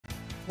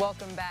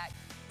Welcome back.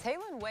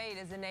 Taylin Wade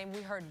is a name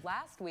we heard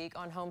last week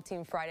on Home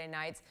Team Friday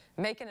nights,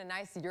 making a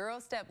nice Euro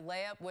step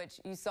layup,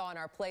 which you saw in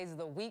our Plays of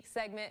the Week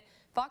segment.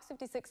 Fox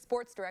 56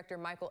 Sports Director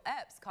Michael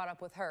Epps caught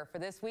up with her for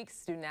this week's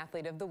Student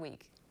Athlete of the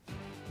Week.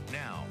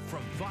 Now,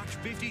 from Fox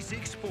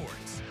 56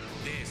 Sports,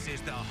 this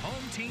is the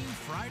Home Team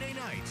Friday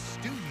Night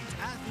Student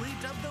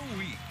Athlete of the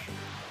Week.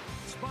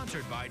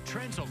 Sponsored by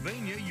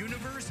Transylvania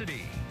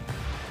University.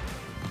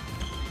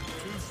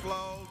 Too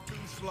slow.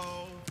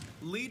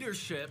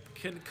 Leadership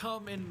can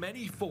come in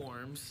many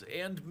forms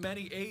and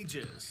many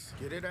ages.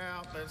 Get it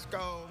out. Let's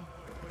go.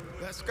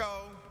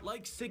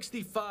 Like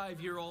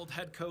 65-year-old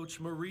head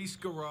coach Maurice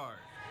Garrard.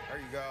 There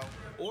you go.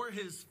 Or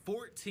his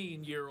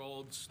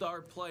 14-year-old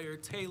star player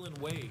Taylin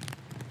Wade.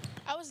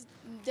 I was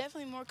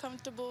definitely more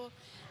comfortable,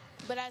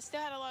 but I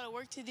still had a lot of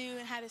work to do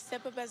and had to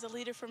step up as a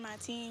leader for my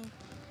team,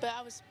 but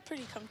I was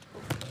pretty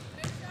comfortable.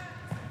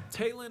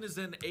 Taylin is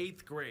in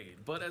 8th grade,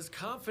 but as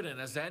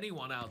confident as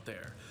anyone out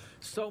there.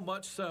 So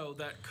much so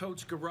that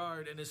Coach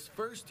Garrard, in his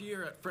first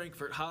year at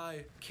Frankfort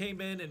High, came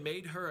in and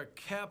made her a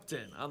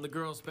captain on the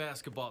girls'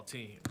 basketball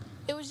team.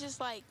 It was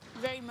just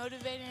very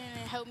motivating, and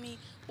it helped me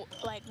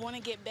want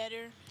to get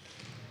better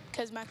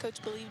because my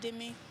coach believed in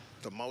me.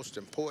 The most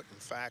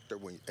important factor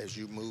as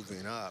you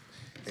moving up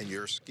and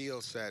your skill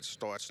set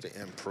starts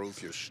to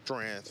improve, your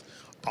strength,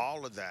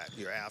 all of that,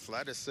 your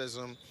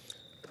athleticism,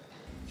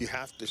 you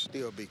have to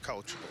still be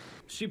coachable.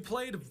 She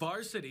played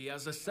varsity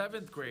as a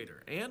 7th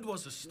grader and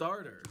was a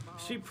starter.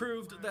 She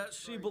proved that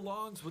she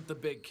belongs with the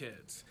big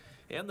kids,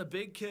 and the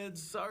big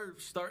kids are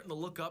starting to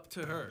look up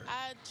to her.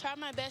 I try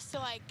my best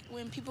to,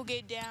 when people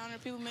get down or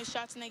people miss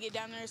shots and they get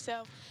down there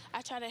themselves,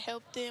 I try to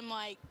help them,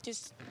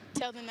 just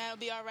tell them that'll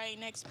be all right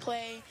next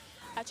play.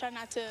 I try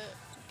not to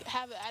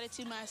have an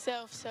attitude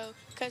myself, so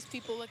because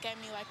people look at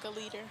me like a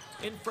leader.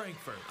 In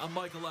Frankfort, I'm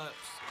Michael Epps,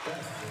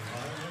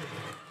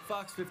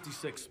 Fox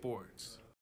 56 Sports.